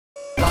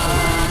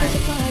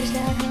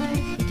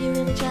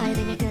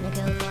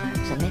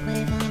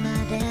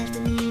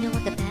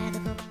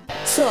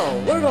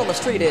So, word on the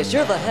street is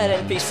you're the head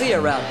NPC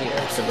around here.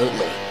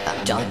 Absolutely.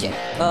 I'm Duncan.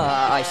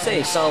 I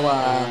see. So,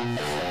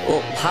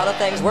 well, how do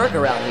things work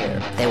around here?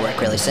 They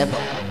work really simple.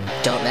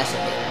 Don't mess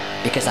with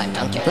me, because I'm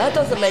Duncan. That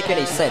doesn't make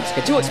any sense.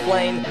 Could you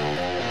explain?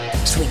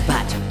 Swing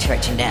by to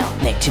church and now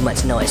make too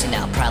much noise and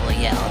I'll probably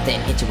yell, then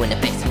hit you in the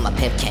face with my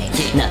pimp cane.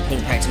 Yeah.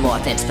 Nothing hurts more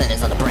than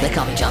splinters on the brain. They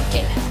call me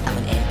Duncan. I'm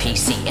an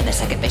NPC in the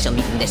second facial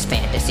meeting this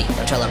fantasy.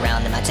 Don't troll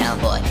around in my town,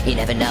 boy. You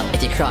never know.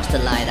 If you cross the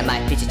line, I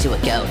might beat you to a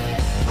goat.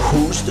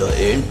 Who's the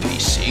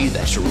NPC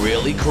that's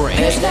really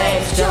cranky? His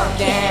name's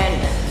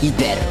Duncan. You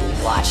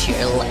better watch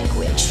your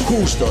language.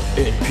 Who's the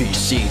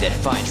NPC that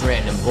finds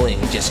random bling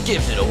and just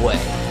gives it away?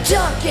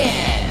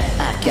 Duncan!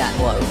 I've got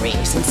more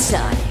rings than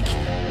Sonic.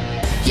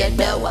 You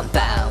know I'm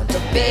bound to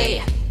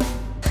be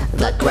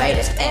the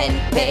greatest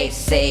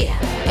NPC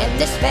in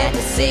this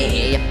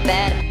fantasy. You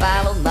better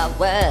follow my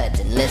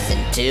words and listen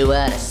to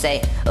what I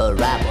say, or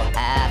I will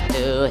have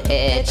to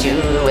hit you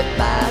with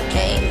my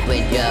cane.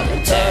 When you're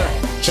in turn,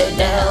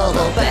 chonaill,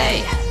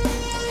 obey.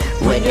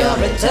 When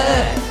you're in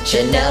turn,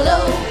 chonaill,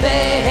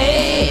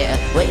 obey.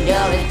 When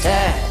you're in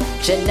turn,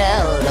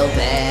 chonaill,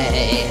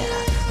 obey.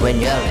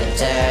 When you're in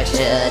turn,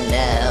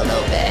 chonaill,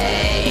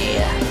 obey.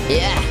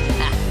 Yeah.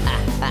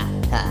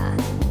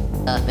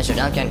 Mr.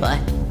 Duncan, what?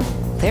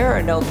 There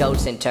are no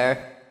goats in Tur.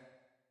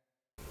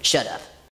 Shut up.